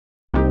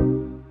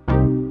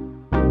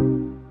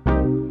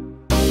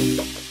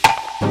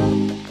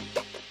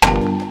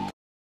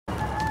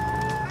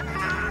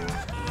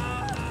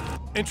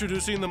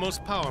Introducing the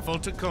most powerful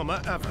Tacoma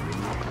ever.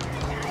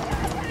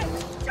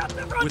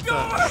 With door!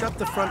 the shut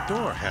the front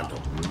door handle.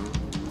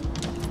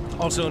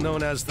 Also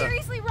known as the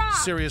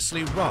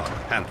Seriously Wrong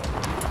handle.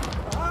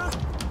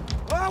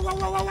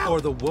 Or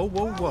the Whoa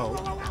Whoa Whoa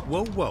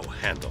Whoa Whoa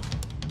handle.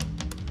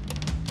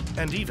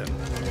 And even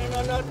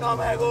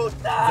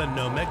the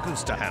No Me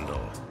Gusta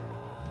handle.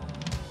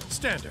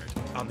 Standard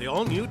on the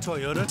all-new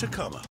Toyota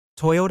Tacoma.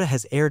 Toyota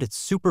has aired its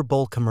Super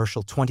Bowl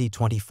commercial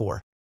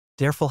 2024.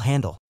 Dareful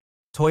handle.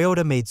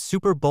 Toyota made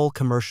Super Bowl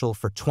commercial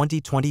for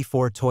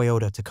 2024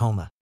 Toyota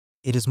Tacoma.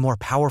 It is more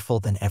powerful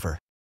than ever.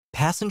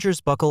 Passengers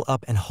buckle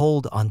up and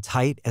hold on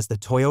tight as the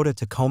Toyota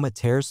Tacoma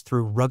tears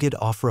through rugged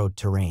off-road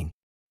terrain.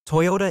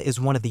 Toyota is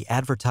one of the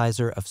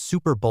advertiser of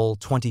Super Bowl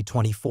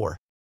 2024.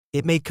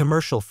 It made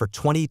commercial for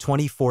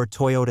 2024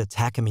 Toyota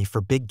Tacome for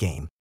big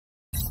game.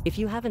 If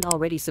you haven't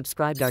already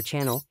subscribed our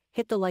channel,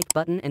 hit the like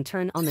button and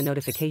turn on the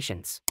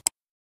notifications.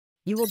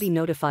 You will be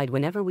notified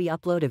whenever we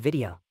upload a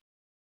video.